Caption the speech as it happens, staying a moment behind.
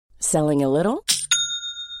Selling a little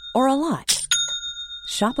or a lot?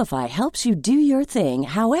 Shopify helps you do your thing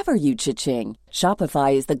however you cha-ching.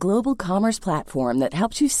 Shopify is the global commerce platform that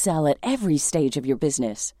helps you sell at every stage of your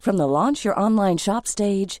business. From the launch your online shop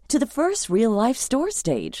stage to the first real-life store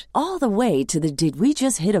stage, all the way to the did we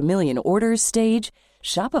just hit a million orders stage.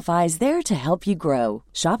 Shopify is there to help you grow.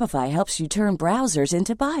 Shopify helps you turn browsers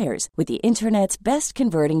into buyers with the internet's best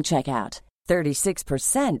converting checkout.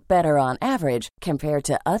 36% better on average compared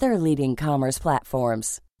to other leading commerce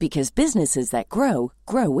platforms. Because businesses that grow,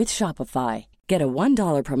 grow with Shopify. Get a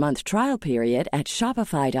 $1 per month trial period at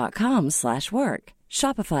shopify.com/work.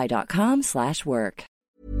 Shopify.com/work.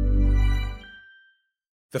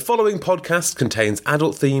 The following podcast contains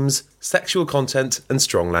adult themes, sexual content, and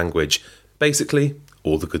strong language. Basically,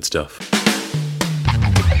 all the good stuff.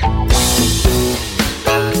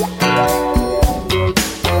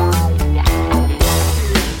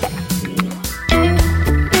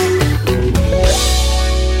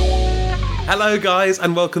 Hello guys,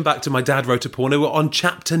 and welcome back to My Dad Wrote a Porno. We're on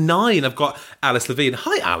chapter 9. I've got Alice Levine.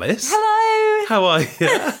 Hi Alice. Hello. How are you?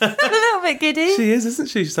 I'm a little bit giddy. She is, isn't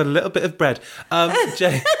she? She's had a little bit of bread.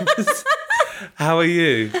 James, how are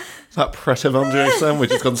you? That Pret a Manger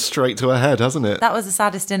sandwich has gone straight to her head, hasn't it? That was the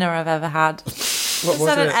saddest dinner I've ever had. What was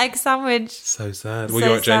Had it? an egg sandwich. So sad. Well, So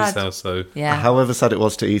you're at James' sad. house, so... Yeah. However sad it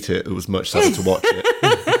was to eat it, it was much sadder to watch it.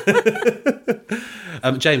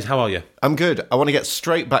 James, how are you? I'm good. I want to get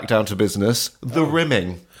straight back down to business. The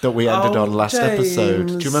rimming that we ended on last James. episode.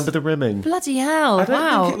 Do you remember the rimming? Bloody hell. I don't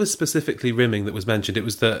wow. think it was specifically rimming that was mentioned. It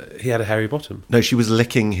was that he had a hairy bottom. No, she was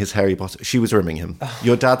licking his hairy bottom. She was rimming him.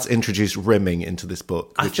 Your dad's introduced rimming into this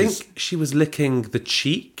book. I Which think is she was licking the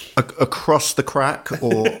cheek. across the crack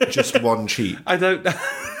or just one cheek. I don't...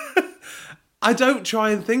 I don't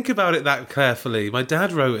try and think about it that carefully. My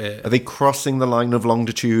dad wrote it. Are they crossing the line of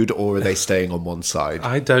longitude or are they staying on one side?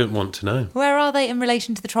 I don't want to know. Where are they in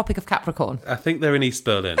relation to the Tropic of Capricorn? I think they're in East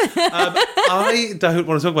Berlin. I don't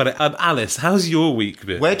want to talk about it. Alice, how's your week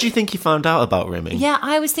been? Where do you think he found out about rimming? Yeah,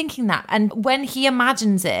 I was thinking that. And when he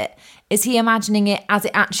imagines it, is he imagining it as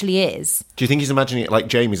it actually is? Do you think he's imagining it like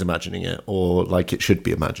Jamie's imagining it or like it should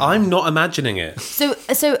be imagined? I'm not imagining it. So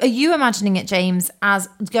are you imagining it, James, as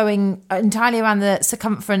going entirely around the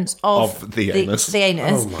circumference of the anus? The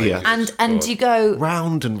anus. Oh my Yeah. And you go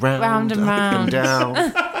round and round, Round and up round. and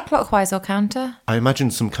down. clockwise or counter? I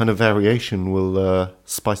imagine some kind of variation will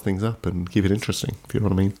spice things up and keep it interesting, if you know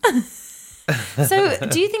what I mean. So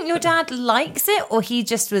do you think your dad likes it or he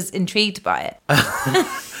just was intrigued by it?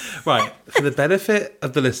 Right, for the benefit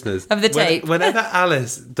of the listeners. Of the tape. Whenever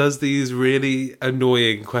Alice does these really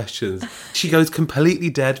annoying questions, she goes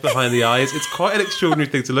completely dead behind the eyes. It's quite an extraordinary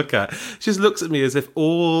thing to look at. She just looks at me as if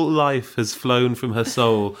all life has flown from her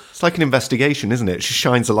soul. It's like an investigation, isn't it? She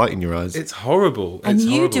shines a light in your eyes. It's horrible. And It's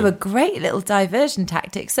you horrible. do a great little diversion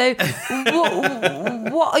tactic. So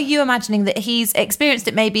what are you imagining that he's experienced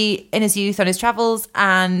it maybe in his youth on his travels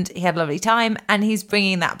and he had a lovely time and he's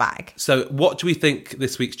bringing that back? So what do we think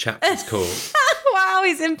this week's chapter is called? Wow,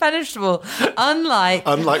 he's impenetrable. Unlike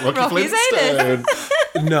Rocky Rocky's Flintstone.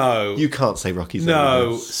 No. You can't say Rocky's No,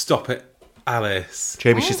 anus. stop it, Alice.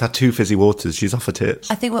 Jamie, she's had 2 fizzy waters. She's off her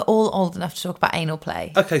tits. I think we're all old enough to talk about anal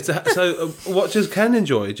play. Okay, so what does Ken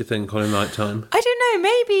enjoy, do you think, on a night time? I don't know,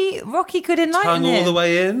 maybe Rocky could enlighten Tongue him. all the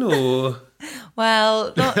way in, or...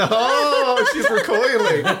 Well, Oh, she's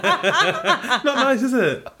recoiling. Not nice, is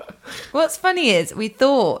it? what's funny is we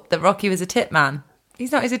thought that Rocky was a tit man.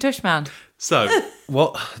 He's not, he's a tush man. So,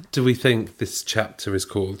 what do we think this chapter is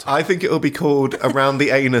called? I think it'll be called Around the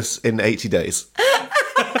Anus in 80 Days.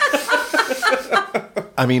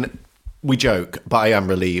 I mean, we joke, but I am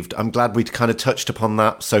relieved. I'm glad we'd kind of touched upon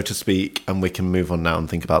that, so to speak, and we can move on now and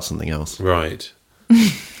think about something else. Right.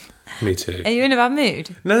 Me too. Are you in a bad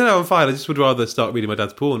mood? No, I'm fine. I just would rather start reading my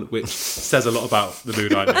dad's porn, which says a lot about the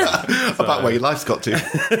mood I'm in. About where your life's got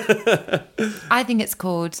to. I think it's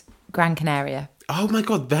called Gran Canaria. Oh my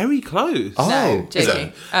God, very close. No, is joking.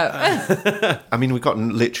 it? Oh. I mean, we've got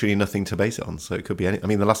literally nothing to base it on, so it could be any... I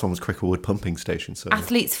mean, the last one was Cricklewood Pumping Station, so...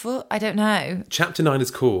 Athlete's foot? I don't know. Chapter 9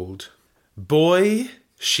 is called Boy,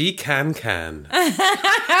 She Can.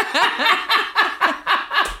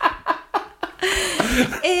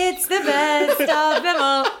 It's the best of them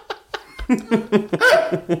all.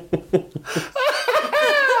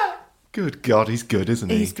 Good God, he's good, isn't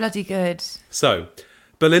he? He's bloody good. So,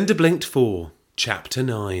 Belinda blinked 4, Chapter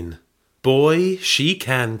 9. Boy, She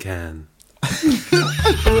Can.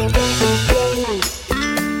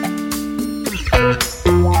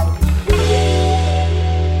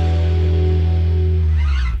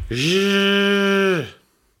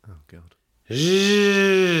 Oh, God.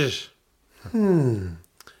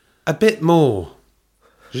 A bit more.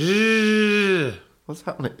 Zh. What's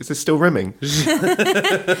happening? Is this still rimming?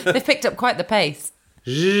 They've picked up quite the pace.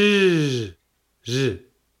 Zh. Zh.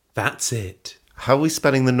 That's it. How are we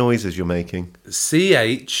spelling the noises you're making?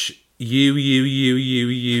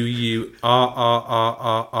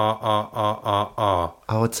 CHUUUUUURRRRRRRRR.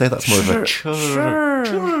 I would say that's more of a ch.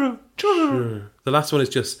 The last one is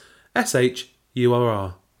just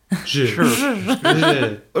SHURR.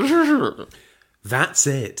 That's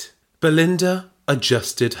it. Belinda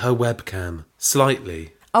adjusted her webcam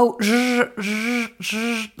slightly. Oh,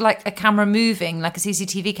 like a camera moving, like a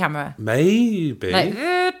CCTV camera. Maybe. Like,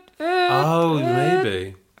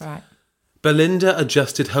 maybe. right. Belinda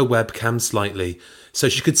adjusted her webcam slightly so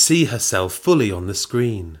she could see herself fully on the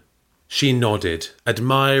screen. She nodded,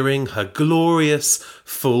 admiring her glorious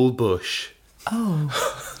full bush. Oh.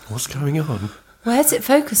 What's going on? Where's it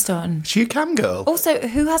focused on? Is she a cam girl? Also,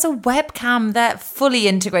 who has a webcam that fully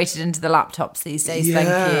integrated into the laptops these days? Yeah.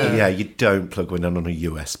 Thank you. Yeah, you don't plug one in on a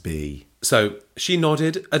USB. So she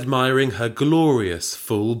nodded, admiring her glorious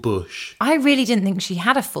full bush. I really didn't think she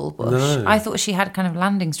had a full bush. No. I thought she had a kind of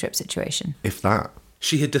landing strip situation. If that.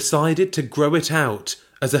 She had decided to grow it out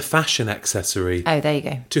as a fashion accessory Oh, there you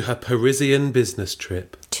go. to her Parisian business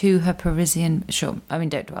trip. To her Parisian... Sure. I mean,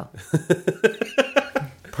 don't dwell.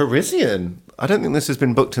 Parisian? I don't think this has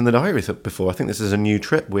been booked in the diary before. I think this is a new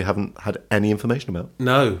trip we haven't had any information about.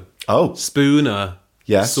 No. Oh. Spooner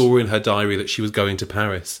Yes. saw in her diary that she was going to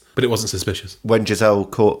Paris, but it wasn't suspicious. When Giselle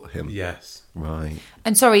caught him? Yes. Right.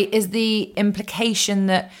 And sorry, is the implication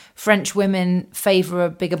that French women favour a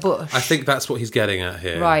bigger bush? I think that's what he's getting at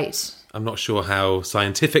here. Right. I'm not sure how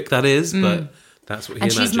scientific that is, but that's what he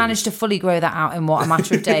And imagines. she's managed to fully grow that out in, what, a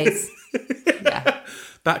matter of days? Yeah.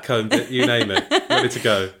 Backcombed it, you name it, ready to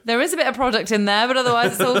go. There is a bit of product in there, but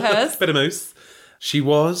otherwise it's all hers. Bit of mousse. She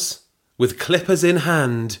was, with clippers in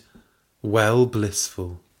hand, well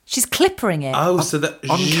blissful. She's clippering it. Oh, so that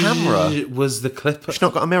on camera? was the clipper. She's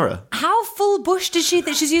not got a mirror? How full bush does she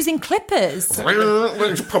that she's using clippers?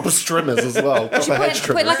 Proper strimmers as well. She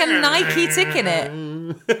put like a Nike tick in it.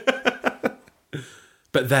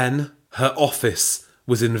 But then her office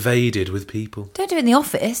was invaded with people. Don't do it in the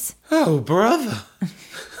office. Oh, brother.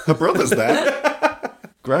 Her brother's there.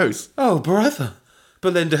 Gross. Oh, brother.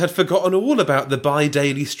 Belinda had forgotten all about the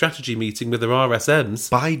bi-daily strategy meeting with her RSMs.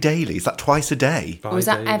 Bi-daily? Is that twice a day? Or is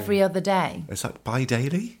that Bi-daily. every other day? Is that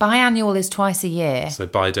bi-daily? Biannual is twice a year. So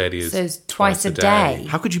bi-daily is So it's twice a day.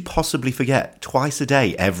 How could you possibly forget twice a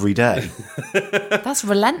day every day? That's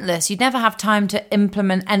relentless. You'd never have time to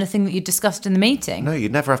implement anything that you discussed in the meeting. No,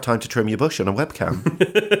 you'd never have time to trim your bush on a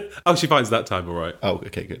webcam. Oh, she finds that time all right. Oh,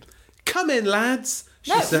 okay, good. Come in, lads,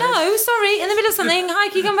 she No, said. no, sorry, in the middle of something. Hi,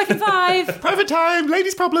 can you come back in 5? Private time,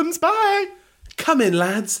 ladies' problems, bye! Come in,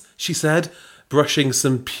 lads, she said, brushing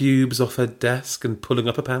some pubes off her desk and pulling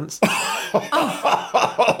up her pants.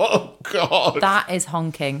 Oh, God. That is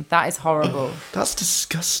honking. That is horrible. That's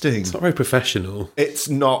disgusting. Not very professional. It's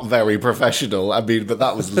not very professional. I mean, but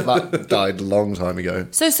that died a long time ago.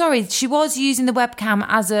 So sorry, she was using the webcam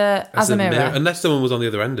as a mirror. Unless someone was on the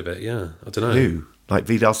other end of it, yeah. I don't know. Who? Like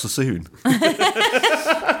Vidal Sassoon.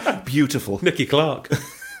 Beautiful. Nikki Clark.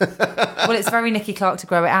 Well, it's very Nicky Clark to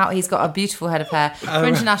grow it out. He's got a beautiful head of hair. For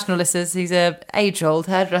international listeners, he's a age-old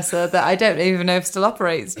hairdresser that I don't even know if still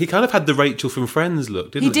operates. He kind of had the Rachel from Friends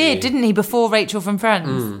look, didn't he? He did, didn't he, before Rachel from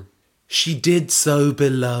Friends? She did so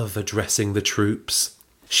beloved addressing the troops.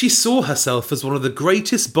 She saw herself as one of the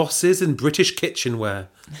greatest bosses in British kitchenware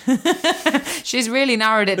She's really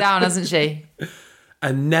narrowed it down, hasn't she?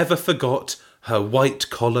 and never forgot her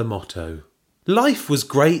white-collar motto. Life was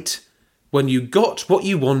great when you got what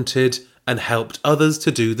you wanted and helped others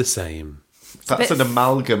to do the same. That's bit- an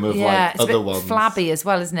amalgam of Yeah, it's other a bit ones. flabby as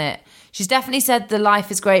well, isn't it? She's definitely said the life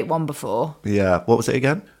is great one before. Yeah. What was it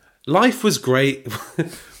again? Life was great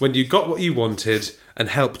when you got what you wanted and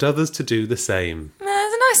helped others to do the same.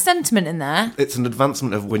 There's a nice sentiment in there. It's an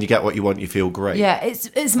advancement of when you get what you want, you feel great. Yeah,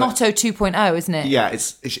 it's motto 2.0, isn't it? Yeah,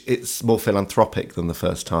 it's more philanthropic than the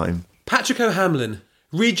first time. Patrick O'Hamlin,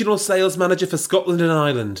 Regional Sales Manager for Scotland and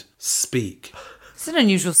Ireland, speak. It's an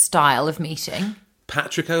unusual style of meeting.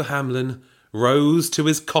 Patrick O'Hamlin rose to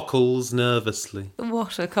his cockles nervously.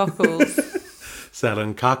 What a cockles.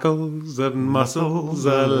 Selling cockles and mussels,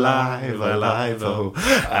 alive, alive, oh.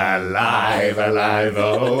 Alive, alive,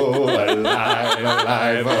 oh, alive,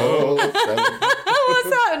 alive, oh.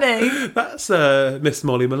 What's happening? That's Miss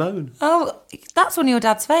Molly Malone. Oh, that's one of your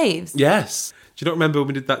dad's faves. Yes. Do you not remember when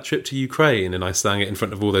we did that trip to Ukraine and I sang it in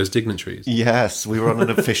front of all those dignitaries? Yes, we were on an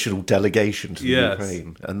official delegation to Yes.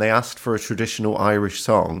 Ukraine, and they asked for a traditional Irish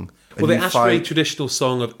song, Well, they you asked for a find traditional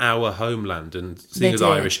song of our homeland, and seeing They as did.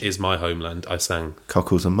 Irish is my homeland, I sang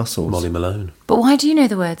cockles and mussels. Molly Malone. But why do you know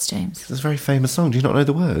the words, James? It's a very famous song. Do you not know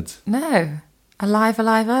the words? No. Alive,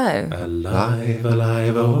 alive, oh. Alive,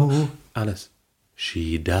 alive, oh. Alice.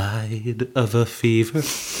 She died of a fever,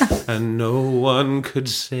 and no one could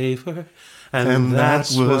save her. And that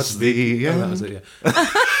that's was the Oh, end. that was it, yeah. I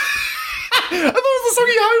thought it was the song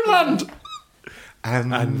of your homeland.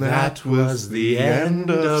 And that was the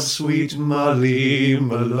end of sweet Molly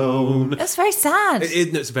Malone. That's very sad.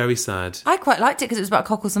 It's very sad. I quite liked it because it was about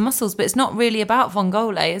cockles and mussels, but it's not really about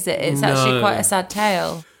Vongole, is it? It's actually No. quite a sad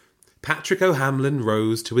tale. Patrick O'Hamlin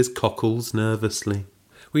rose to his cockles nervously.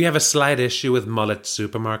 We have a slight issue with Mullet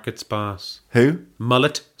Supermarkets, boss. Who?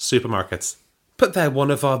 Mullet Supermarkets. But they're one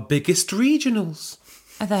of our biggest regionals.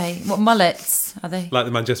 Are they? What, mullets? Are they? Like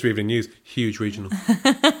the Manchester Evening News. Huge regional.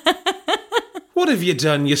 What have you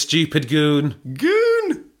done, you stupid goon?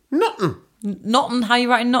 Goon. Nottin'. Nottin'? How you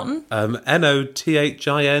writing Nottin'? Nothin'.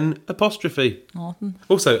 Nottin'.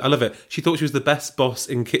 Also, I love it. She thought she was the best boss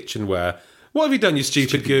in kitchenware. What have you done, you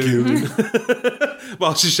stupid goon?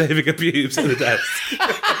 While she's shaving her pubes at the desk.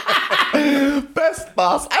 Best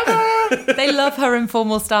boss ever. They love her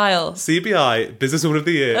informal style. CBI, Businesswoman of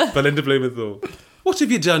the Year, Belinda Blumenthal. What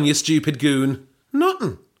have you done, you stupid goon?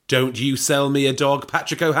 Nothin'. Don't you sell me a dog,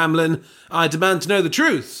 Patrick O'Hamlin. I demand to know the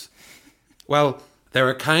truth. Well, their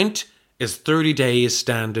account is 30 days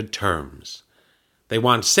standard terms. They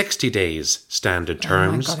want 60 days standard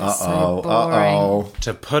terms Oh my God, it's so boring.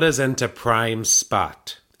 to put us into prime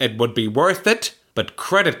spot. It would be worth it, but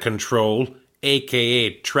credit control, a.k.a.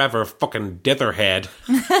 Trevor fucking Ditherhead,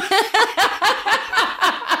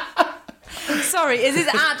 Sorry, is his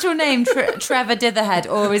actual name Trevor Ditherhead,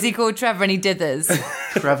 or is he called Trevor and he dithers?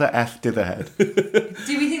 Trevor F. Ditherhead.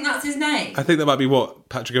 Do we think that's his name? I think that might be what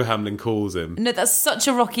Patrick O'Hamlin calls him. No, that's such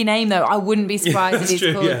a rocky name, though. I wouldn't be surprised if that's he's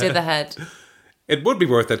true, called yeah. Ditherhead. It would be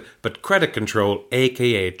worth it, but credit control,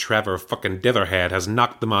 a.k.a. Trevor fucking Ditherhead, has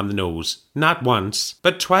knocked them on the nose. Not once,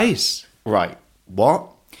 but twice. Right. What?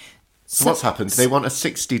 So what's happened? They want a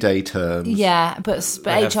 60-day term Yeah, but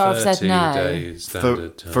They HR have said 30 no. days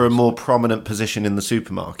standard terms. for a more prominent position in the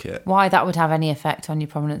supermarket. Why that would have any effect on your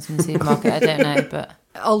prominence in the supermarket, I don't know. But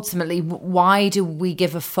ultimately, why do we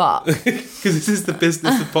give a fuck? Because this is the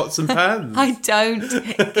business of pots and pans. I don't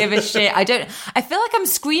give a shit. I feel like I'm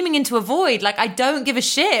screaming into a void. Like, I don't give a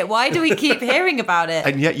shit. Why do we keep hearing about it?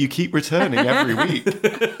 And yet you keep returning every week.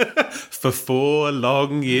 For 4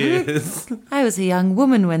 long years. I was a young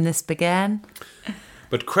woman when this began.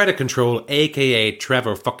 But credit control, a.k.a.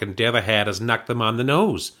 Trevor fucking Ditherhead, has knocked them on the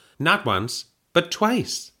nose. Not once, but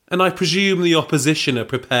twice. And I presume the opposition are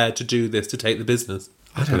prepared to do this to take the business.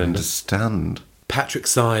 I don't understand. Patrick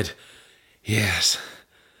sighed. Yes.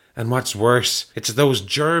 And what's worse, it's those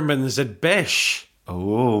Germans at Besh.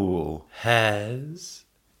 Oh. Hairs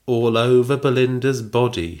all over Belinda's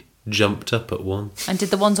body jumped up at once. And did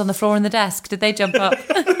the ones on the floor in the desk, did they jump up?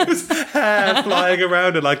 Hair flying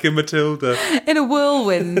around her like in Matilda. In a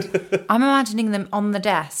whirlwind. I'm imagining them on the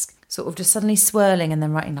desk, sort of just suddenly swirling and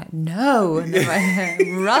then writing like, no, and then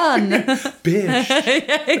writing, run. Bish.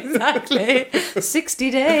 Yeah, exactly.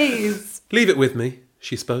 60 days. Leave it with me,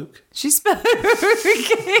 she spoke. She spoke.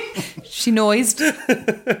 She noised.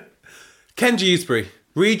 Ken Dewsbury,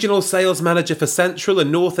 Regional Sales Manager for Central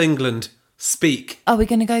and North England. Speak. Are we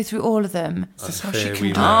going to go through all of them? Is this how she There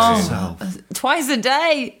we conducts go. herself? Twice a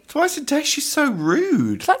day. Twice a day, she's so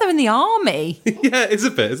rude. It's like they're in the army. Yeah, it's a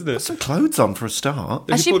bit, isn't it? Some clothes on for a start.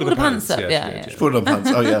 Has she pulled pulled her her pants up? she Yeah, did, yeah. Put it on pants.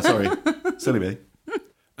 Oh, yeah, sorry. Silly me.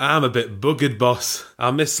 I'm a bit buggered, boss. I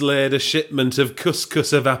mislaid a shipment of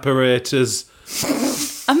couscous evaporators.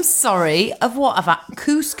 I'm sorry. Of what?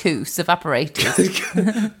 Couscous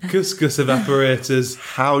evaporators. Couscous evaporators.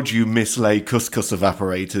 How do you mislay couscous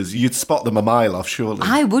evaporators? You'd spot them a mile off, surely.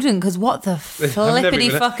 I wouldn't, because what the flippity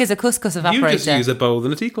even- fuck is a couscous You evaporator? just use a bowl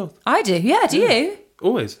and a tea cloth. I do. Yeah, do you?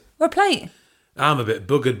 Always. Or a plate? I'm a bit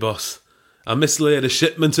buggered, boss. I mislaid a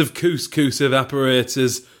shipment of couscous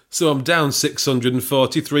evaporators, so I'm down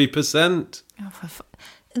 643%. Oh,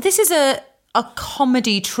 this is a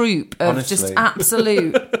comedy troupe of Honestly. just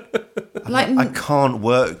absolute. Like, I can't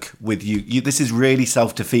work with you. This is really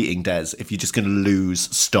self-defeating, Des, if you're just going to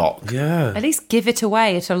lose stock. Yeah. at least give it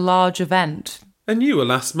away at a large event. And you were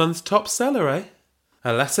last month's top seller, eh?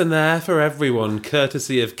 A lesson there for everyone,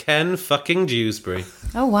 courtesy of Ken fucking Dewsbury.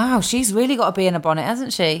 Oh wow, she's really got to be in a bonnet,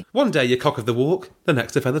 hasn't she? One day you're cock of the walk, the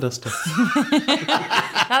next a feather duster.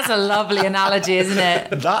 That's a lovely analogy, isn't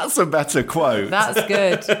it? That's a better quote. That's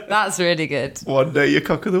good. That's really good. One day you're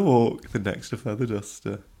cock of the walk, the next a feather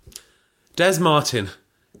duster. Des Martin,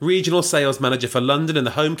 Regional sales manager for London and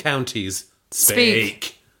the home counties.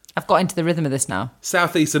 Speak. I've got into the rhythm of this now.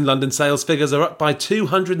 South East and London sales figures are up by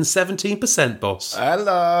 217%, boss.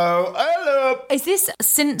 Hello. Is this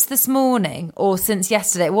since this morning or since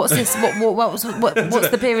yesterday? What's this? What's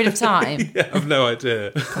the period of time? Yeah, I've no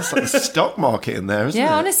idea. That's like the stock market in there, isn't it?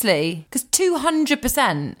 Yeah, honestly. Because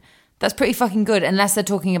 200%, that's pretty fucking good, unless they're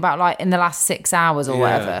talking about like in the last 6 hours or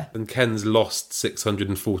whatever. And Ken's lost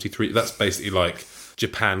 643. That's basically like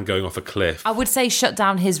Japan going off a cliff. I would say shut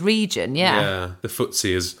down his region, Yeah, the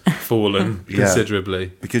FTSE has fallen considerably.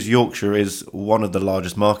 Because Yorkshire is one of the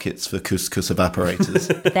largest markets for couscous evaporators.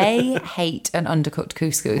 They hate an undercooked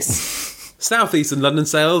couscous. South East and London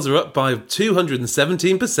sales are up by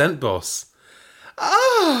 217%, boss.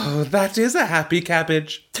 Oh, that is a happy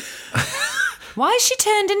cabbage. Why has she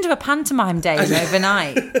turned into a pantomime dame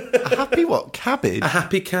overnight? A happy what? Cabbage? A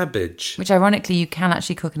happy cabbage. Which ironically you can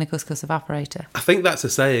actually cook in a couscous evaporator. I think that's a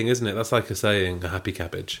saying, isn't it? That's like a saying, a happy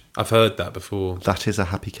cabbage. I've heard that before. That is a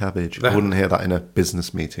happy cabbage. I wouldn't hear that in a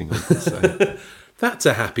business meeting. That's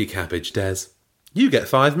a happy cabbage, Des. You get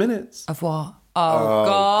 5 minutes. Of what? Oh,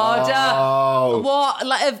 God. What?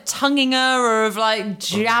 Like of tonguing her or of like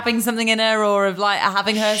jabbing something in her or of like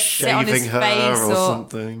having her sit on his Shaving her face or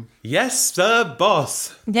something. Yes, sir,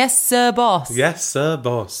 boss. Yes, sir, boss. Yes, sir,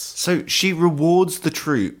 boss. So she rewards the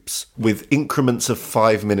troops with increments of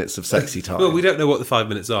 5 minutes of sexy time. Well, we don't know what the 5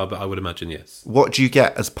 minutes are, but I would imagine yes. What do you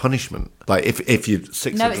get as punishment? Like if you're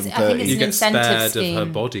 630... No, I think it's You an get incentive spared scheme. of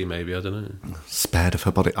her body, maybe. I don't know. Spared of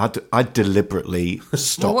her body. I'd deliberately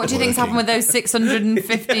stop Well, what do you think's working. happened with those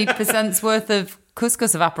 650% worth of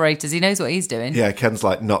couscous evaporators? He knows what he's doing. Yeah, Ken's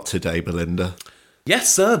like, not today, Belinda.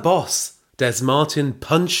 Yes, sir, boss. Des Martin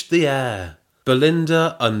punched the air.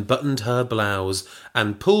 Belinda unbuttoned her blouse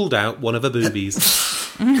and pulled out one of her boobies.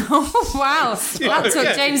 Oh, wow. That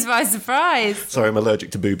took James by surprise. Sorry, I'm allergic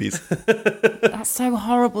to boobies. That's so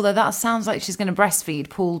horrible, though. That sounds like she's going to breastfeed,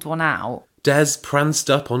 pulled one out. Des pranced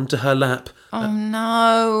up onto her lap Oh,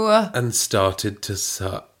 no. and started to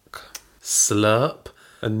suck, slurp,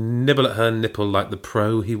 and nibble at her nipple like the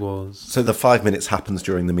pro he was. So the 5 minutes happens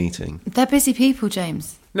during the meeting. They're busy people,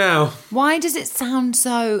 James. Now, Why does it sound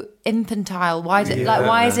so infantile? Why is it like?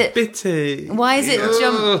 Why is it? bitty. Why is it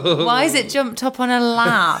jump? Why is it jumped up on a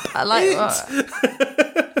lap? Like,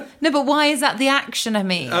 no, but why is that the action? I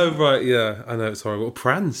mean, Oh, right, yeah. I know, it's horrible.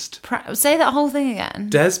 Pranced. say that whole thing again.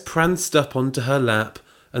 Des pranced up onto her lap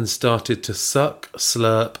and started to suck,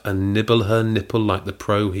 slurp, and nibble her nipple like the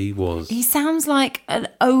pro he was. He sounds like an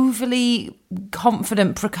overly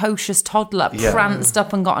confident, precocious toddler. Yeah. Pranced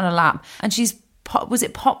up and got on a lap, and she's was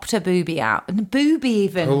it popped her boobie out? And boobie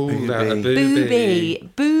even. Pulled out a Boobie.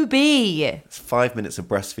 Boobie. It's 5 minutes of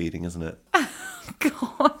breastfeeding, isn't it?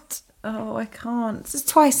 God. Oh, I can't. This is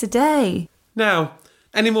twice a day. Now,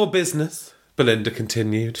 any more business? Belinda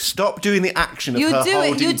continued. Stop doing the action of her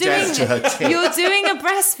holding Des to her tit. You're doing a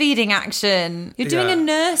breastfeeding action. You're doing a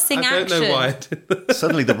nursing I action. don't know why I did that.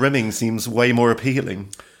 Suddenly the rimming seems way more appealing.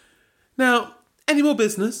 Now, any more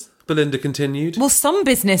business? Belinda continued. Well, some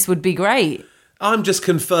business would be great. I'm just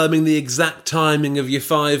confirming the exact timing of your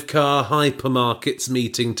 5-car hypermarkets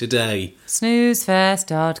meeting today,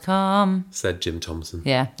 Snoozefest.com. said Jim Thompson.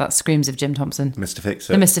 Yeah, that screams of Jim Thompson. Mr.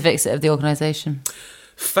 Fix-It. The Mr. Fix-It of the organisation.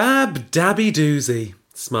 Fab dabby doozy,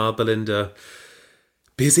 smiled Belinda.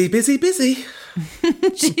 Busy, busy, busy.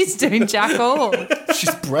 She's doing jack all. She's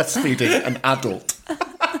breastfeeding an adult.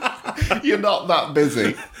 You're not that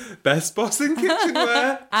busy. Best boss in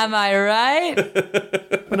kitchenware. Am I right?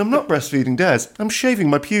 When I'm not breastfeeding Des, I'm shaving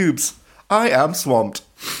my pubes. I am swamped.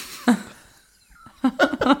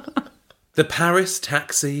 The Paris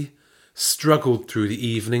taxi struggled through the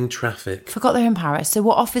evening traffic. Forgot they're in Paris. So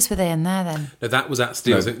what office were they in there then? No, that was at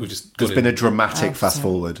Steve. I think we just There's got been a in. dramatic Oh, fast sorry.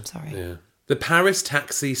 forward. Sorry. Yeah. The Paris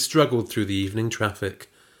taxi struggled through the evening traffic.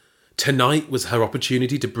 Tonight was her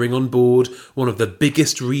opportunity to bring on board one of the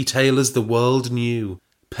biggest retailers the world knew.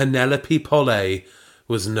 Penelope Pollet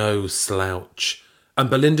was no slouch, and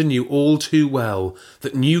Belinda knew all too well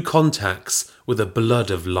that new contacts were the blood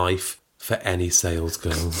of life for any sales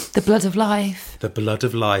girl. The blood of life. The blood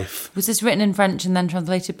of life. Was this written in French and then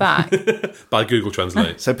translated back? By Google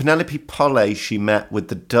Translate. So Penelope Pollet, she met with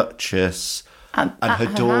the Duchess, and at her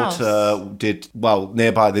her daughter house. did well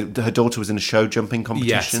nearby. Her daughter was in a show jumping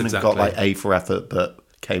competition Yes, and exactly. got like A for effort, but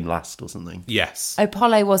came last or something. Yes. Oh,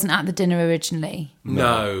 Polly wasn't at the dinner originally.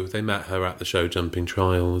 No, they met her at the show jumping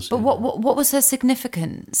trials. But what was her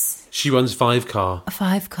significance? She runs 5-car A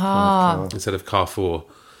 5-car. instead of car 4,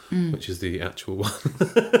 which is the actual one.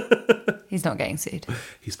 He's not getting sued.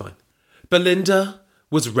 He's fine. Belinda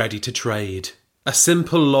was ready to trade. A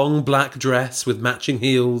simple long black dress with matching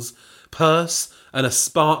heels, purse, and a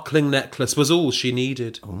sparkling necklace was all she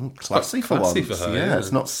needed. Oh, classy for Classy once. for her, Yeah,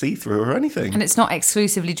 it's not see-through or anything. And it's not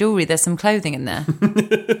exclusively jewellery, there's some clothing in there.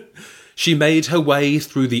 She made her way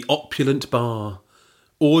through the opulent bar,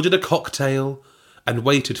 ordered a cocktail, and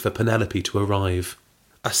waited for Penelope to arrive.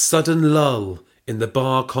 A sudden lull in the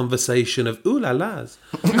bar conversation of ooh-la-las.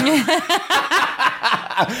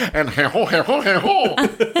 And hey-ho.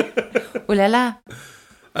 Ooh la la.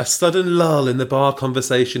 A sudden lull in the bar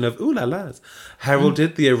conversation of ooh-la-las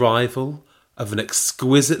heralded the arrival of an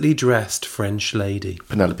exquisitely dressed French lady.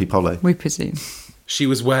 Penelope Polly. We presume. She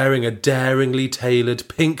was wearing a daringly tailored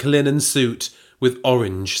pink linen suit with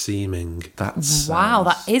orange seaming. Wow,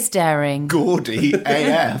 that is daring. gaudy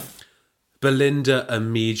AF. Belinda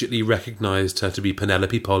immediately recognised her to be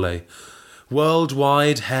Penelope Polly,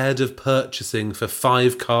 worldwide head of purchasing for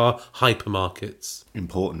 5-car hypermarkets.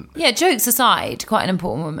 Important. Yeah, jokes aside, quite an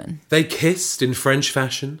important woman. They kissed in French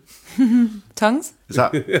fashion. Tongues? Is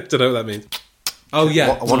that I don't know what that means. Oh,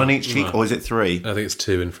 yeah. one on each cheek, or is it 3? I think it's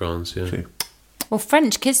 2 in France, yeah. 2. Well,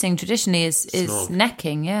 French kissing traditionally is Snog.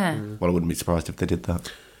 necking, yeah. Well, I wouldn't be surprised if they did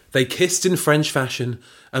that. They kissed in French fashion,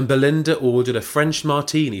 and Belinda ordered a French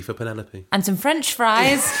martini for Penelope. And some French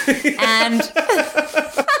fries, and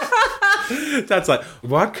That's like,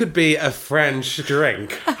 what could be a French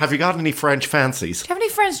drink? Have you got any French fancies? do you have any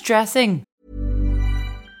French dressing?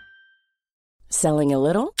 Selling a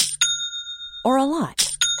little or a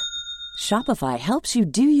lot? Shopify helps you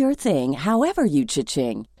do your thing however you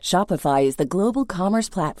cha-ching. Shopify is the global commerce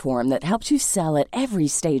platform that helps you sell at every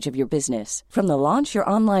stage of your business. From the launch your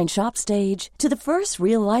online shop stage to the first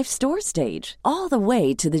real-life store stage, all the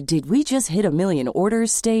way to the did we just hit a million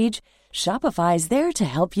orders stage. Shopify is there to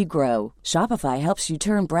help you grow. Shopify helps you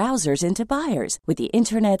turn browsers into buyers with the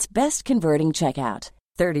internet's best converting checkout.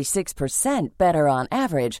 36% better on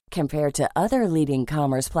average compared to other leading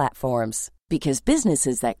commerce platforms. Because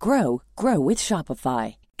businesses that grow, grow with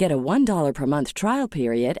Shopify. Get a $1 per month trial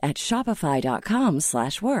period at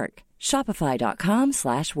shopify.com/work.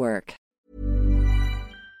 Shopify.com/work.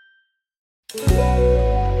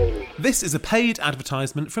 This is a paid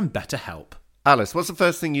advertisement from BetterHelp. Alice, what's the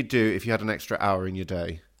first thing you'd do if you had an extra hour in your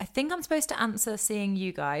day? I think I'm supposed to answer seeing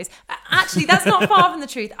you guys. Actually, that's not far from the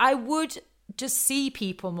truth. I would just see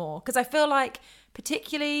people more because I feel like,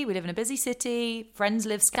 particularly, we live in a busy city, friends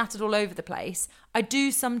live scattered all over the place. I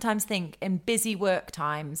do sometimes think in busy work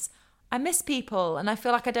times, I miss people and I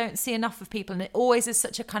feel like I don't see enough of people, and it always is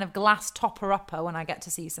such a kind of glass topper-upper when I get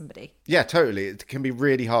to see somebody. Yeah, totally. It can be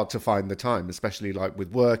really hard to find the time, especially like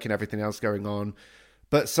with work and everything else going on.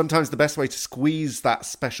 But sometimes the best way to squeeze that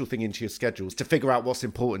special thing into your schedule is to figure out what's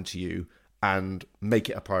important to you and make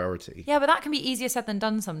it a priority. Yeah, but that can be easier said than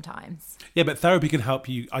done sometimes. Yeah, but therapy can help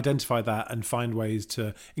you identify that and find ways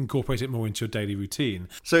to incorporate it more into your daily routine.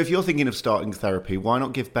 So if you're thinking of starting therapy, why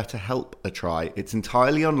not give BetterHelp a try? It's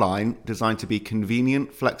entirely online, designed to be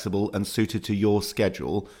convenient, flexible, and suited to your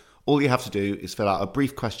schedule. All you have to do is fill out a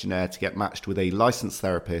brief questionnaire to get matched with a licensed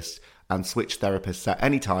therapist and switch therapists at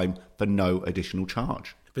any time for no additional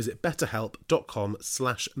charge. Visit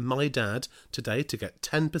betterhelp.com/mydad today to get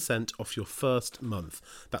 10% off your first month.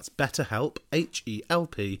 That's betterhelp,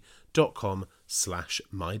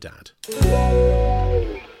 HELP.com/mydad.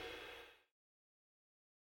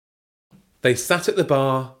 They sat at the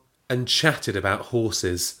bar and chatted about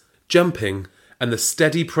horses, jumping, and the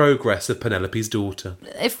steady progress of Penelope's daughter.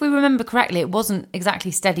 If we remember correctly, it wasn't exactly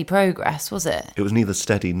steady progress, was it? It was neither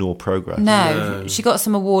steady nor progress. No, she got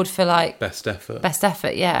some award for like Best effort. best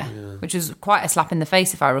effort, yeah, which was quite a slap in the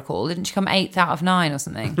face if I recall. Didn't she come 8th out of 9 or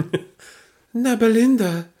something? Now,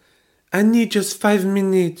 Belinda, I need just 5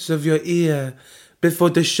 minutes of your ear before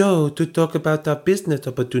the show to talk about our business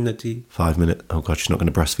opportunity. 5 minutes. Oh God, she's not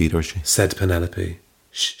going to breastfeed her, is she? Said Penelope.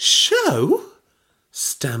 Show?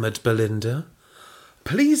 Stammered Belinda.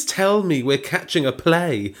 Please tell me we're catching a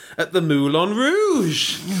play at the Moulin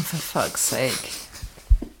Rouge. Oh, for fuck's sake.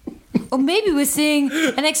 Or maybe we're seeing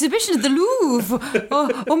an exhibition at the Louvre.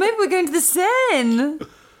 Or maybe we're going to the Seine.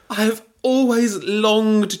 I have always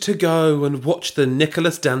longed to go and watch the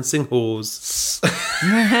Nicholas dancing whores.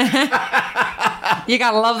 You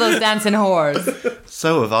gotta love those dancing whores.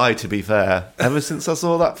 So have I, to be fair. Ever since I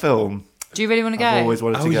saw that film, Do you really want to go? I've always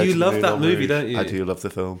wanted to go. you to love the that Moulin movie, Rouge. don't you? I do love the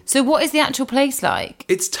film. So what is the actual place like?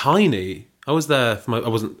 It's tiny. I was there for I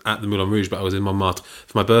wasn't at the Moulin Rouge, but I was in Montmartre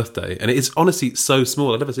for my birthday. And it's honestly so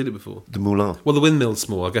small. I've never seen it before. The Moulin. Well, the windmill's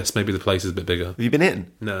small. I guess maybe the place is a bit bigger. Have you been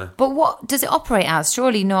in? No. But what does it operate as?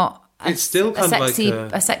 Surely not It's still kind a sexy of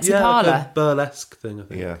like a sexy like parlour. a burlesque thing, I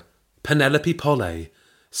think. Yeah. Penelope Polly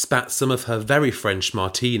spat some of her very French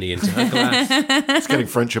martini into her glass. It's getting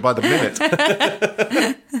Frencher by the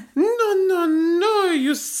minute. No,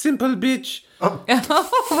 you simple bitch. Oh,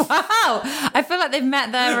 wow. I feel like they've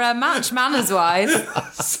met their match manners-wise.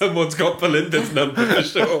 Someone's got Belinda's number for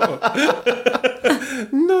sure.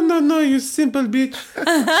 No, you simple bitch.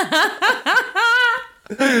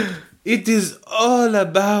 It is all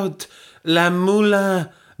about la moulin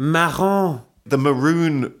marron. The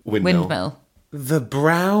maroon windmill. The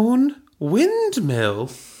brown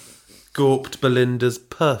windmill? Gawped Belinda's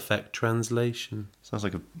perfect translation. Sounds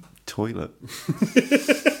like a toilet.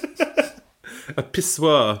 A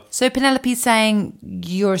pissoir. So Penelope's saying,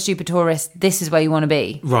 you're a stupid tourist, this is where you want to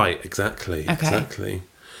be. Right, exactly. Okay. Exactly.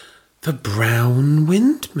 The brown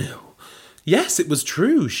windmill. Yes, it was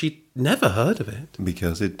true. She'd never heard of it.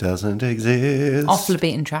 Because it doesn't exist. Off the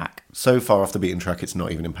beaten track. So far off the beaten track, it's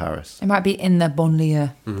not even in Paris. It might be in the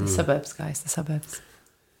banlieue. The suburbs, guys, the suburbs.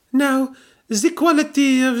 Now, the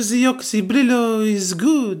quality of the Oxy Brillo is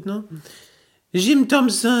good, no? Jim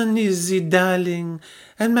Thompson is the darling,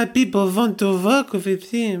 and my people want to work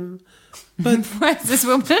with him. But Where's this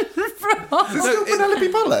woman from? Still Penelope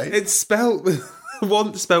Pollet? it's spelt with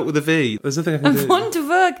spelt with a V. There's nothing I can do. I want to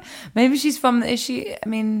work. Maybe she's from,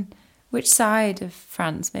 which side of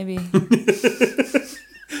France? Maybe. The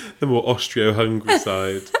more Austro-Hungary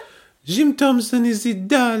side. Jim Thompson is the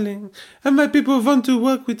darling, and my people want to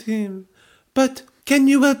work with him. But can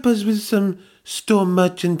you help us with some store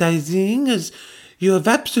merchandising, as you have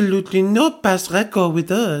absolutely no past record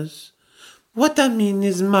with us? What I mean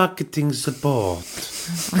is marketing support.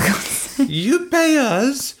 You pay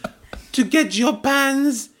us to get your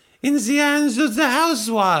pans in the hands of the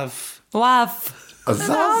housewife. Waff.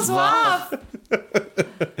 Waff.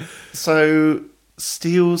 So,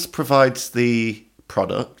 Steele's provides the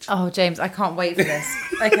product. Oh, James, I can't wait for this.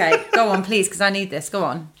 Okay, go on, please, because I need this. Go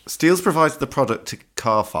on. Steele's provides the product to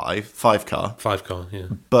Car 5 car, 5-car, yeah.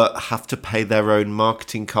 but have to pay their own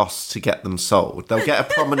marketing costs to get them sold. They'll get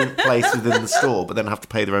a prominent place within the store, but then have to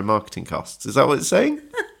pay their own marketing costs. Is that what it's saying?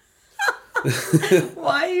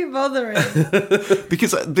 Why are you bothering?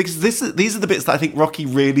 Because these are the bits that I think Rocky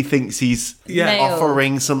really thinks he's Nailed.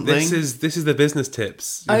 offering something. This is the business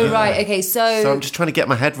tips. Oh, right. Okay, So I'm just trying to get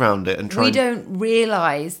my head around it and try. We don't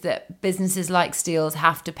realise that businesses like Steele's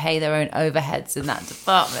have to pay their own overheads in that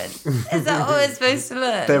department. Is that what we're supposed to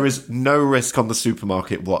learn? There is no risk on the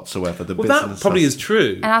supermarket whatsoever. The Well, business that probably has- is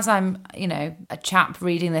true. And as I'm, a chap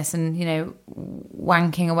reading this and,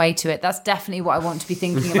 wanking away to it, that's definitely what I want to be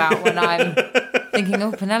thinking about when I'm thinking,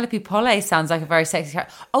 oh, Penelope Pollet sounds like a very sexy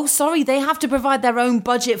character. Oh, sorry, they have to provide their own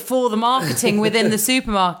budget for the marketing within the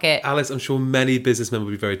supermarket. Alice, I'm sure many businessmen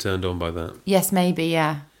would be very turned on by that. Yes, maybe,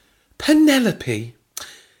 yeah. Penelope,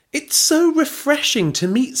 it's so refreshing to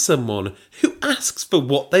meet someone who asks for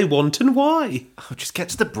what they want and why. Oh, just get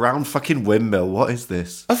to the brown fucking windmill. What is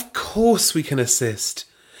this? Of course we can assist.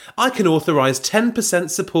 I can authorise 10%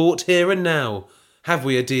 support here and now. Have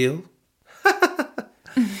we a deal?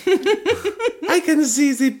 I can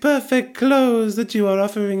see the perfect clothes that you are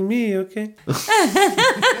offering me, okay?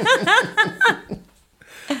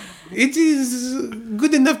 It is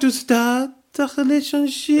good enough to start a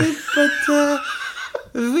relationship, but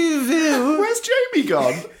we will Where's Jamie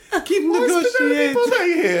gone? keep Where's Penelope negotiating. Pollet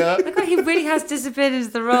here? Look like he really has disappeared into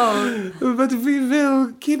the role. But we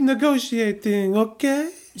will keep negotiating,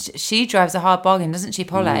 okay? She drives a hard bargain, doesn't she,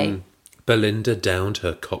 Polly? Belinda downed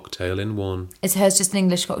her cocktail in one. Is hers just an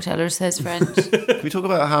English cocktail or is hers French? Can we talk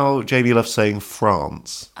about how Jamie loves saying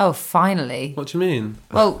France? Oh, finally. What do you mean?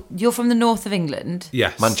 Well, you're from the north of England.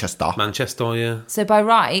 Yes. Manchester. Manchester, yeah. So by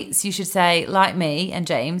rights, you should say, like me and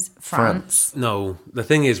James, France. No, the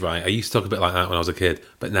thing is, right, I used to talk a bit like that when I was a kid,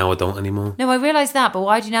 but now I don't anymore. No, I realise that, but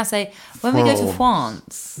why do you now say, when we go to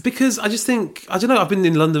France? Because I just think, I don't know, I've been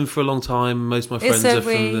in London for a long time. Most of my friends so are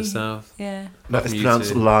from the south. Yeah. No, it's From you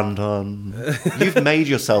pronounced two. London. You've made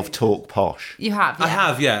yourself talk posh. You have, yeah. I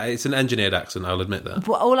have, yeah. It's an engineered accent, I'll admit that.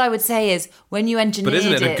 But all I would say is, when you engineered But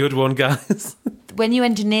isn't it a good one, guys? when you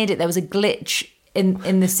engineered it, there was a glitch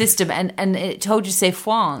in the system and it told you to say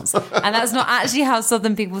France. And that's not actually how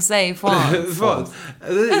Southern people say France. France.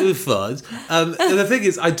 France. The thing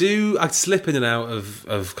is, I slip in and out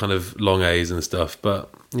of kind of long A's and stuff, but,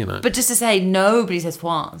 you know. But just to say, nobody says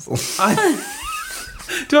France.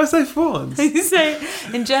 Do I say France? You say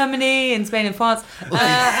in Germany, in Spain, and France.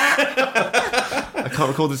 I can't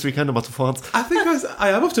recall this weekend about France. I think I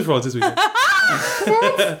am off to France this weekend.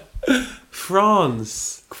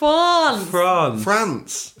 France. France. France.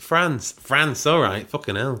 France. France. France, all right.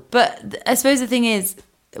 Fucking hell. But I suppose the thing is,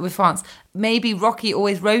 with France. Maybe Rocky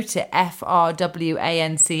always wrote it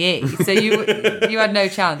Frwance. So you had no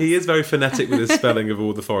chance. He is very phonetic with his spelling of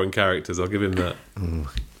all the foreign characters. I'll give him that.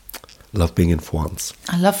 Love being in France.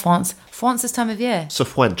 I love France. France this time of year. So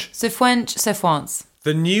French. So French, so France.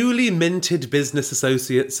 The newly minted business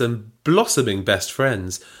associates and blossoming best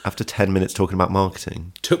friends After 10 minutes talking about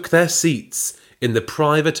marketing. took their seats in the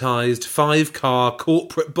privatised 5-car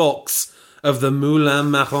corporate box of the Moulin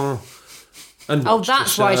Marron. And Oh, watched the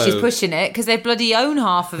that's why she's show. pushing it, because they bloody own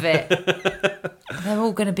half of it. They're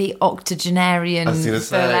all going to be octogenarian I was gonna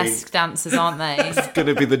say- burlesque dancers, aren't they? It's going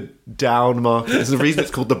to be the down market. There's a reason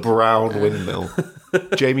it's called the Brown Windmill.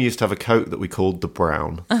 Jamie used to have a coat that we called the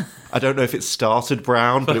Brown. I don't know if it started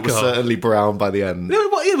brown, but it was Fuck off. certainly brown by the end. No,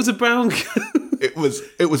 what? It was a brown. It was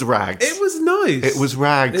rags. It was nice. It was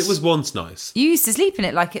rags. It was once nice. You used to sleep in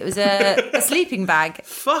it like it was a sleeping bag.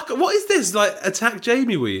 Fuck. What is this? Like Attack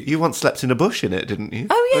Jamie week? You once slept in a bush in it, didn't you?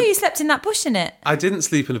 Oh, yeah, you slept in that bush in it. I didn't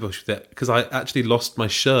sleep in a bush with it because I actually lost my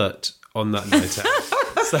shirt on that night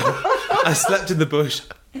out. So I slept in the bush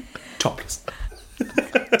topless.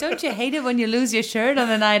 Don't you hate it when you lose your shirt on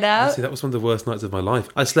a night out? See, that was one of the worst nights of my life.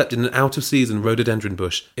 I slept in an out-of-season rhododendron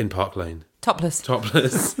bush in Park Lane. Topless.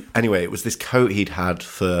 Topless. Anyway, it was this coat he'd had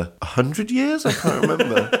for 100 years? I can't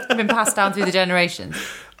remember. It's been passed down through the generations.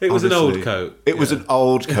 It was an Honestly. old coat. It was an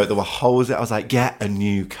old coat. There were holes in it. I was like, get a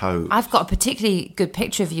new coat. I've got a particularly good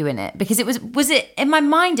picture of you in it because it was it in my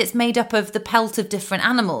mind it's made up of the pelt of different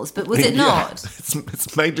animals, but was it Yeah. not?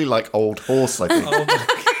 It's mainly like old horse, I think.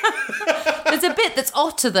 There's a bit that's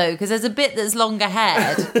otter though, because there's a bit that's longer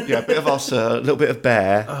haired. Yeah, a bit of otter, a little bit of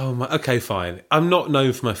bear. Oh my. Okay, fine. I'm not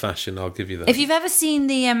known for my fashion. I'll give you that. If you've ever seen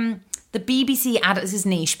the BBC this is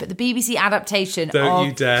niche, but the BBC adaptation Don't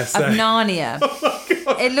you dare of say. Oh Narnia.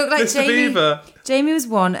 It looked like Mr. Jamie. Beaver. Jamie was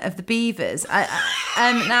one of the beavers.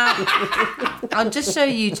 Now, I'll just show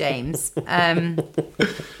you, James,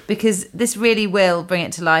 because this really will bring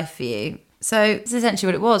it to life for you. So it's essentially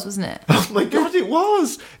what it was, wasn't it? Oh my god, it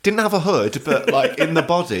was! Didn't have a hood, but like in the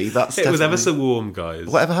body, that's It was ever definitely- so warm, guys.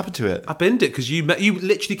 Whatever happened to it? I binned it because you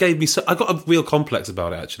literally gave me. I got a real complex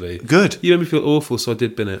about it, actually. Good. You made me feel awful, so I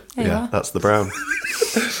did bin it. There you Yeah, are. that's the brown.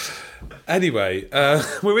 Anyway,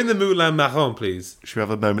 we're in the Moulin Marron, please. Should we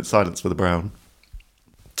have a moment's silence for the brown?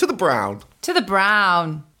 To the brown! To the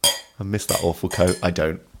brown. I miss that awful coat. I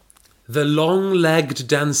don't. The long-legged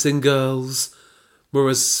dancing girls were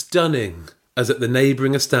as stunning as at the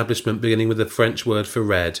neighbouring establishment beginning with the French word for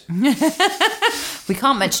red, We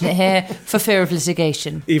can't mention it here for fear of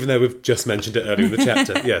litigation. even though we've just mentioned it earlier in the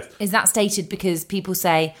chapter. Yes. Is that stated because people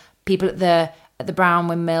say people at the Brown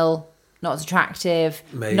Windmill not as attractive,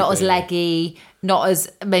 Maybe. not as leggy, not as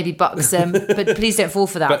maybe buxom, but please don't fall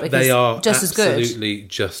for that But because they are just as good. absolutely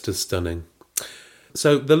just as stunning.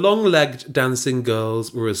 So the long-legged dancing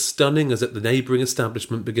girls were as stunning as at the neighbouring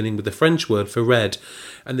establishment beginning with the French word for red,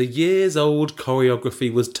 and the years-old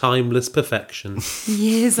choreography was timeless perfection.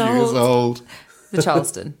 Years Years old. old. The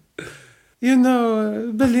Charleston. You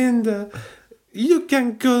know, Belinda, you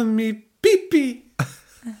can call me Pee-Pee.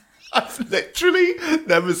 I've literally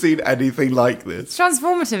never seen anything like It's this.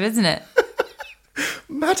 transformative, isn't it?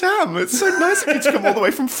 Madame, it's so nice of you to come all the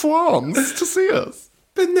way from France to see us.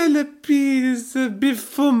 Penelope is a bit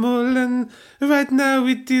formal, and right now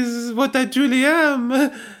it is what I truly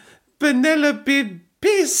am. Penelope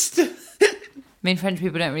pissed. I mean, French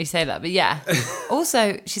people don't really say that, but yeah.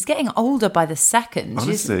 Also, she's getting older by the second.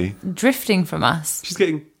 Honestly. She's drifting from us. She's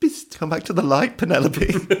getting pissed. Come back to the light,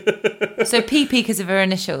 Penelope. So PP because of her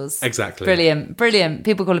initials. Exactly. Brilliant. Brilliant.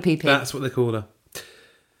 People call her PP. That's what they call her.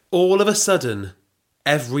 All of a sudden,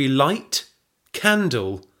 every light,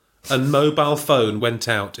 candle, and mobile phone went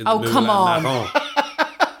out in the Oh, Moulin come on. Marron.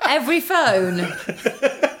 Every phone.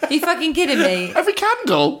 You fucking kidding me? Every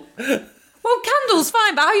candle. Well, candle's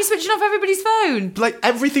fine, but how are you switching off everybody's phone? Like,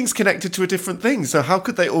 everything's connected to a different thing, so how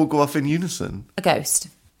could they all go off in unison? A ghost.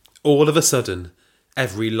 All of a sudden,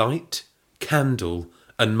 every light, candle,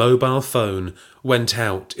 and mobile phone went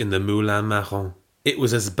out in the Moulin Marron. It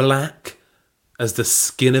was as black as the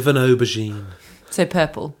skin of an aubergine, So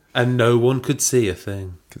purple. and no one could see a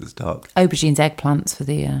thing. Because it's dark. Aubergines, eggplants for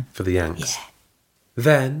the... For the Yanks.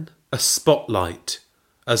 Then a spotlight,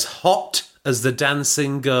 as hot as the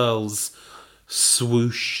dancing girls,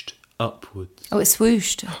 swooshed upwards. Oh, it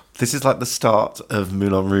swooshed. This is like the start of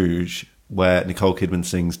Moulin Rouge, where Nicole Kidman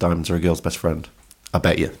sings "Diamonds Are a Girl's Best Friend." I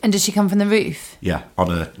bet you. And does she come from the roof? Yeah, on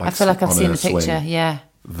a. I feel like I've on seen a the picture, swing. yeah.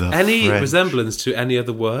 The Any French. resemblance to any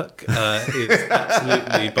other work is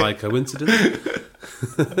absolutely by coincidence.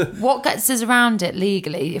 What gets us around it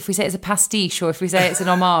legally? If we say it's a pastiche or if we say it's an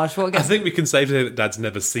homage, what I gets... think we can safely say that Dad's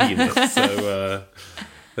never seen it. So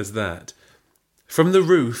as that. From the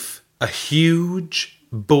roof, a huge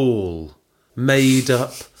ball made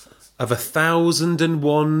up of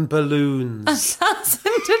 1,001 balloons.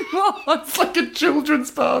 1,001. It's like a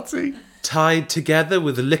children's party. Tied together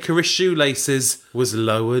with licorice shoelaces, was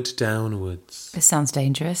lowered downwards. This sounds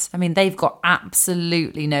dangerous. I mean, they've got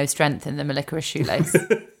absolutely no strength in them, a licorice shoelace.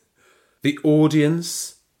 The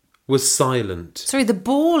audience was silent. Sorry, the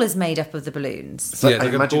ball is made up of the balloons. It's like, Yeah, I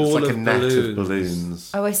like a imagine it's ball like a of net balloons. of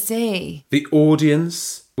balloons. Oh, I see. The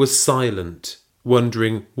audience was silent,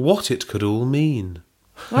 wondering what it could all mean.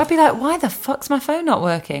 Well, I'd be like, why the fuck's my phone not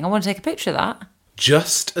working? I want to take a picture of that.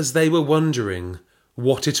 Just as they were wondering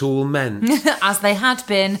what it all meant, As they had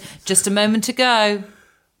been just a moment ago.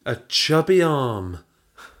 a chubby arm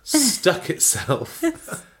stuck itself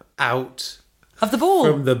out Of the ball.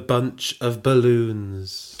 from the bunch of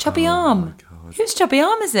balloons. Chubby arm. Whose chubby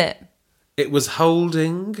arm is it? It was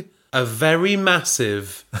holding a very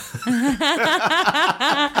massive,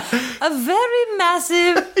 A very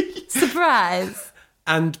massive surprise.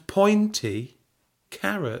 and pointy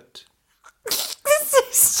carrot.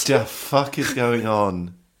 The fuck is going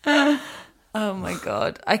on? Oh my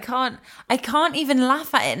god. I can't even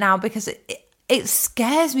laugh at it now because it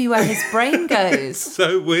scares me where his brain goes.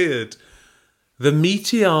 So weird. The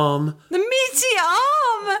meaty arm The meaty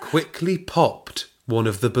arm! quickly popped one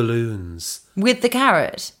of the balloons With the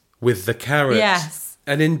carrot. with the carrot. Yes.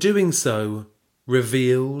 And in doing so,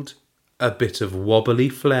 revealed a bit of wobbly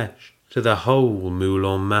flesh to the whole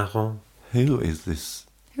moulin marron. Who is this?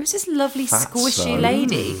 Who's this lovely Fatso. squishy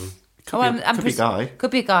lady? Could be a guy.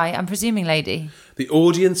 Could be a guy. I'm presuming lady. The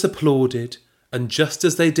audience applauded, and just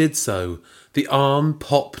as they did so, the arm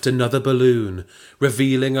popped another balloon,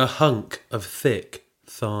 revealing a hunk of thick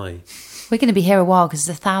thigh. We're going to be here a while because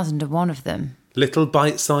there's 1,001 of them. Little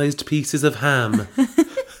bite-sized pieces of ham,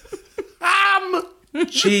 Ham!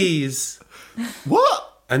 cheese,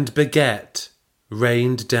 What? and baguette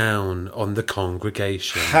rained down on the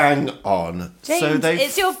congregation. Hang on. James,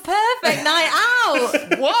 it's your perfect night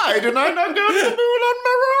out. Why did I not go to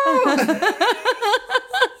Moulin Marron?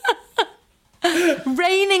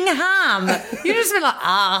 Raining ham. You just been like,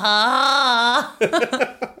 ah.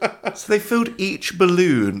 So they filled each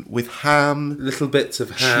balloon with ham. Little bits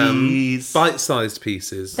of ham, Cheese. bite-sized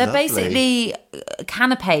pieces. They're Lovely. basically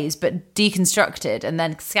canapes, but deconstructed and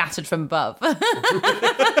then scattered from above.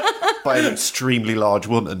 By an extremely large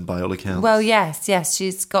woman, by all accounts. Well, yes.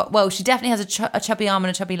 She's got. Well, she definitely has a chubby arm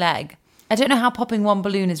and a chubby leg. I don't know how popping one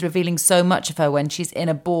balloon is revealing so much of her when she's in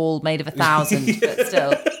a ball made of 1,000, but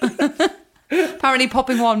still. Apparently,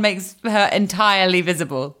 popping one makes her entirely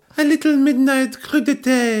visible. A little midnight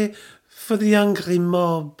crudité for the hungry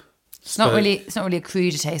mob. It's not really a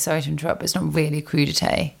crudité. Sorry to interrupt, but it's not really a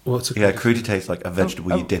crudité. What's a Yeah, crudité is like a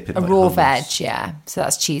vegetable you dip in. A like raw hummus. veg, yeah. So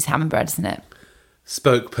that's cheese, ham, and bread, isn't it?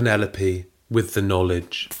 spoke Penelope with the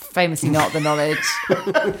knowledge. Famously not the knowledge.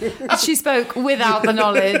 She spoke without the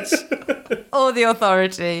knowledge or the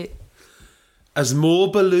authority. As more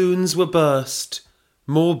balloons were burst,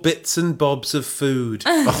 more bits and bobs of food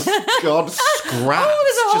Oh, God, scraps Oh,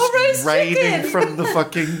 there's a whole just roast raining chicken. from the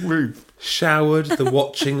fucking roof. showered the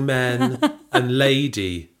watching men and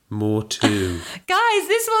lady more too. Guys,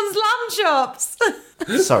 this one's lamb chops.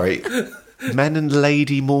 Sorry, men and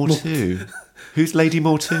Lady More too. Who's Lady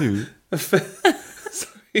More too?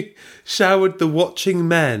 Sorry, showered the watching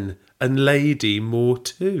men and lady more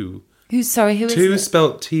too. Who is Two it?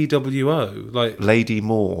 spelt TWO, like Lady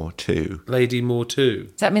More too. lady more too.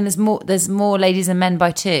 Does that mean there's more ladies and men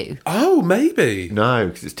by two? Oh, maybe. No,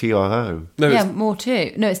 because it's TRO. No, Yeah, it's, more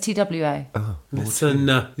two. No, it's TWO.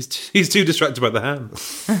 no, he's too distracted by the ham.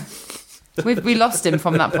 We lost him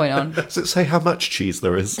from that point on. Does it say how much cheese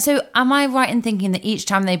there is? So am I right in thinking that each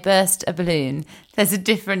time they burst a balloon, there's a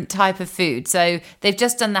different type of food? So they've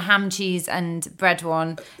just done the ham, cheese and bread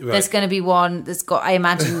one. Right. There's going to be one that's got, I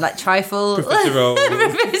imagine, like trifle. Profiterole.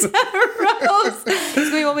 Profiteroles. There's going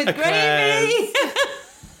to be one with gravy.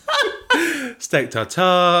 Steak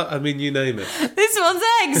tartare, I mean, you name it. This one's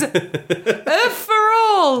eggs. For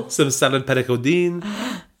all. Some salad pericodine.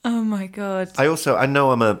 Oh my God. I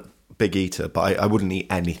know I'm a big eater, but I wouldn't eat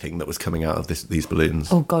anything that was coming out of these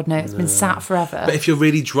balloons. Oh God, no, it's been sat forever. But if you're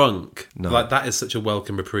really drunk, No. like that is such a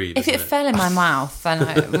welcome reprieve. If isn't it fell in my mouth, then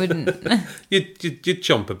I wouldn't. You'd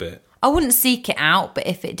chomp a bit. I wouldn't seek it out, but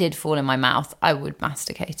if it did fall in my mouth, I would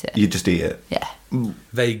masticate it. You just eat it. Yeah.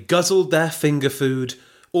 They guzzled their finger food,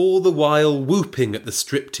 all the while whooping at the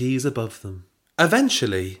striptease above them.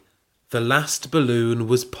 Eventually, the last balloon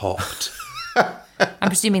was popped. I'm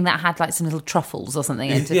presuming that had like some little truffles or something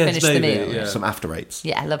in to Yes, finish the maybe, meal. yeah. Some after eights.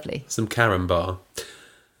 Yeah, lovely. Some carambar.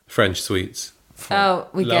 French sweets. Oh,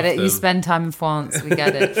 we Love get it. them. You spend time in France. We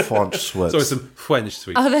get it. French sweats. Sorry, some French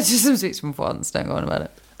sweets. Oh, that's just some sweets from France. Don't go on about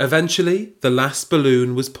it. Eventually, the last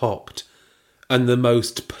balloon was popped, and the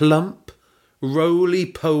most plump,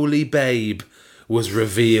 roly-poly babe was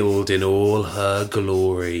revealed in all her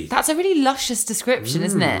glory. That's a really luscious description,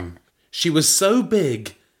 isn't it? She was so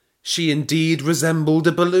big, she indeed resembled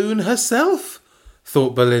a balloon herself,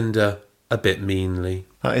 thought Belinda, a bit meanly.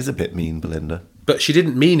 That is a bit mean, Belinda. But she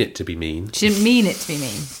didn't mean it to be mean. She didn't mean it to be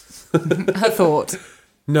mean. Her thought.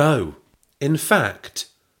 No. In fact,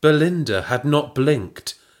 Belinda had not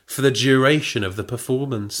blinked for the duration of the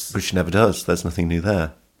performance. But she never does. There's nothing new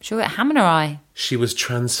there. She'll get ham in her eye. She was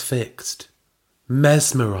transfixed,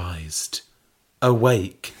 mesmerised,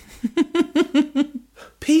 awake.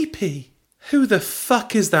 Pee-pee, who the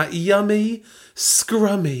fuck is that yummy,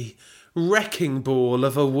 scrummy, wrecking ball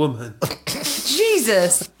of a woman?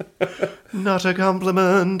 Jesus. Not a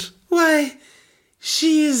compliment. Why,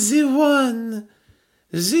 she is the one,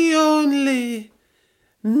 the only,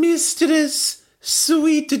 Mistress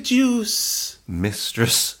Sweet Juice.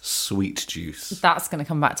 Mistress Sweet Juice. That's going to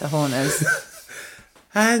come back to haunt us.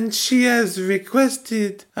 And she has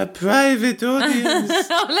requested a private audience.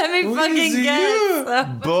 Oh, let me fucking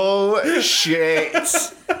guess. Bullshit.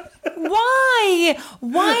 Why?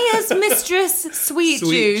 Why has Mistress Sweet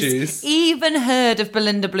Juice even heard of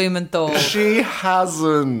Belinda Blumenthal? She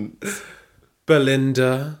hasn't.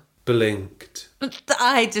 Belinda blinked.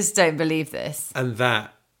 I just don't believe this. And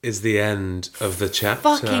that is the end of the chapter.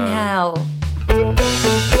 Fucking hell.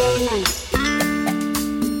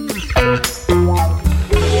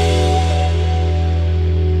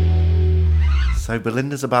 So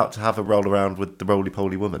Belinda's about to have a roll around with the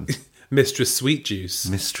roly-poly woman. Mistress Sweet Juice.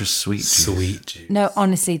 Mistress Sweet Juice. Sweet Juice. No,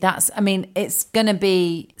 honestly, it's going to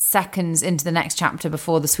be seconds into the next chapter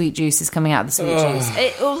before the sweet juice is coming out of the sweet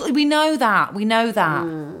juice. We know that. We know that.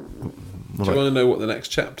 Do you want to know what the next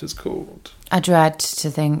chapter's called? I dread to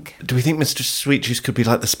think. Do we think Mistress Sweet Juice could be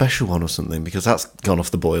like the special one or something? Because that's gone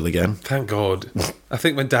off the boil again. Thank God. I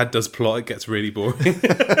think when Dad does plot, it gets really boring.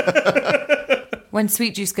 When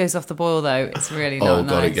sweet juice goes off the boil, though, it's really not Oh,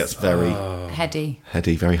 God, nice. it gets very Heady.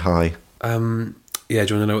 heady, very high. Yeah, do you want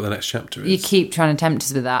to know what the next chapter is? You keep trying to tempt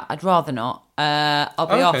us with that. I'd rather not. I'll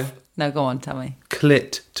be Okay. off. No, go on, tell me.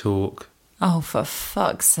 Clit talk. Oh, for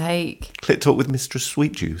fuck's sake. Clit talk with Mistress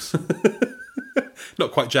Sweet Juice.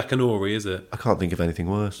 Not quite Jack and Ori, is it? I can't think of anything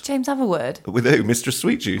worse. James, have a word. With who? Mistress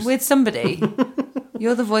Sweet Juice? With somebody.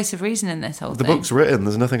 You're the voice of reason in this whole The thing. book's written.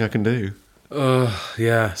 There's nothing I can do.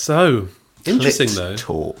 Yeah. So interesting Clit though.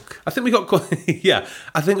 talk. I think we got quite. Yeah,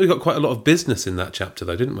 I think we got quite a lot of business in that chapter,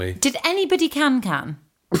 though, didn't we? Did anybody can?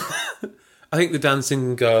 I think the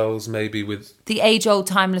dancing girls, maybe with The age-old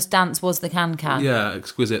timeless dance was the can. yeah,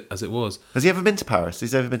 exquisite as it was. Has he ever been to Paris?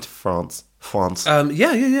 Has he ever been to France? France.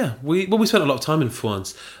 Yeah. We spent a lot of time in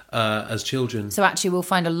France as children, So actually we'll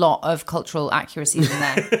find a lot of cultural accuracies in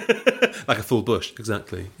there. like a full bush,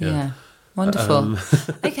 exactly. Yeah. Wonderful.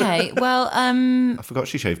 Okay, well, I forgot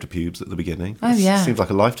she shaved her pubes at the beginning. Oh, yeah. Seems like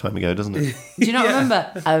a lifetime ago, doesn't it? do you not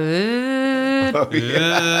remember? Oh,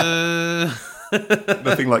 yeah.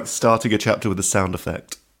 Nothing like starting a chapter with a sound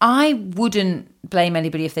effect. I wouldn't blame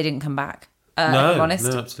anybody if they didn't come back. If No, I'm honest.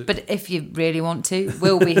 no, absolutely. But if you really want to,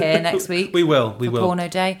 we'll be here next week. We will. for Porno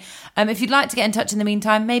Day. If you'd like to get in touch in the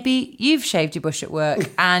meantime, maybe you've shaved your bush at work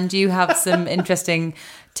and you have some interesting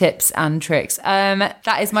tips and tricks.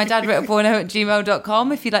 That is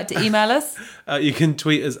mydadwroteaporno@gmail.com if you'd like to email us. You can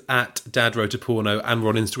tweet us at dadwroteaporno, and we're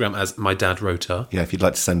on Instagram as mydadwrote, Yeah, if you'd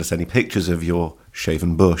like to send us any pictures of your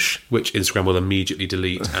shaven bush. which Instagram will immediately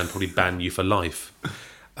delete and probably ban you for life.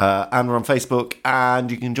 And we're on Facebook, and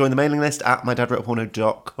you can join the mailing list at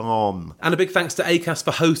mydadwroteaporno.com. And a big thanks to Acast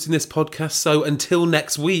for hosting this podcast. So until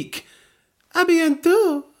next week, à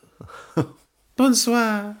bientôt.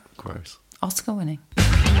 Bonsoir. Gross. Oscar winning.